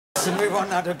So move on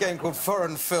now to a game called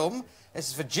Foreign Film. This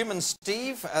is for Jim and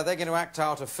Steve. They're going to act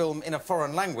out a film in a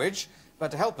foreign language, but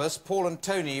to help us, Paul and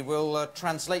Tony will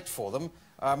translate for them,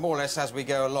 more or less as we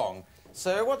go along.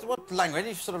 So what language,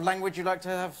 any sort of language you'd like to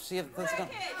have, see if that's done?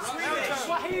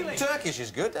 Swahili. Turkish is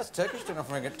good, that's Turkish, don't know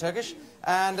if we're good Turkish.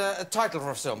 And a title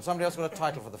for a film, somebody else got a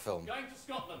title for the film. Going to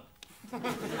Scotland.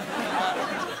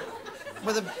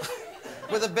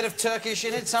 With a bit of Turkish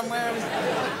in it somewhere?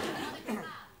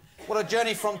 Well, a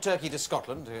journey from Turkey to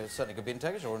Scotland, certainly could be in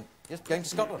Turkish, or just going to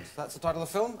Scotland. That's the title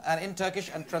of the film, and in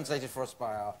Turkish, and translated for us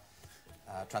by our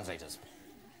translators.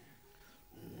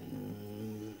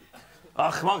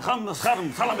 I've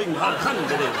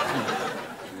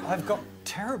got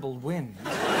terrible wind.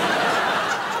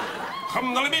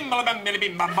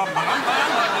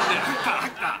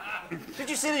 Did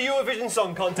you see the Eurovision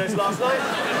Song Contest last night?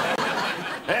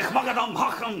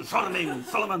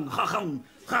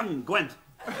 Gwent.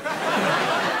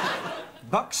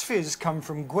 Bucks fizz come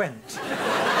from Gwent.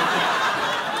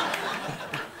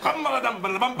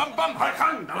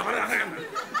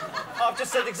 I've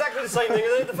just said exactly the same thing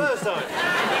as I did the first time.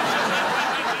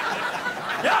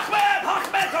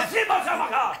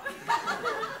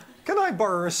 Can I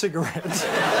borrow a cigarette?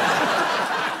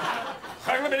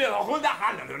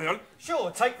 Sure,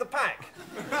 take the pack.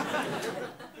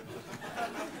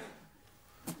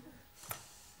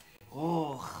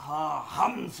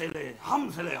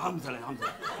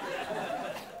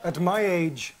 At my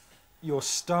age, you're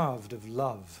starved of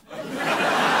love.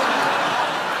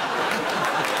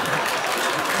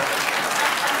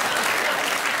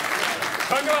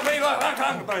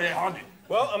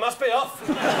 Well, I must be off.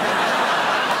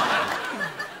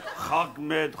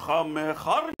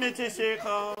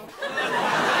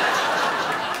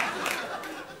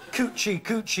 Coochie,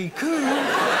 coochie, coo.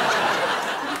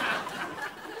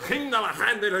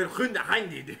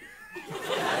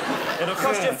 It'll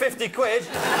cost you 50 quid.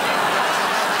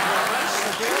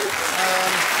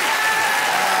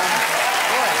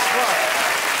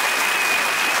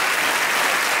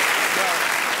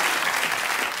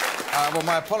 Well,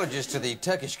 my apologies to the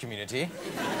Turkish community,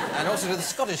 and also to the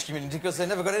Scottish community, because they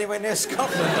never got anywhere near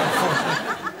Scotland,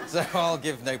 unfortunately. So I'll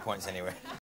give no points anyway.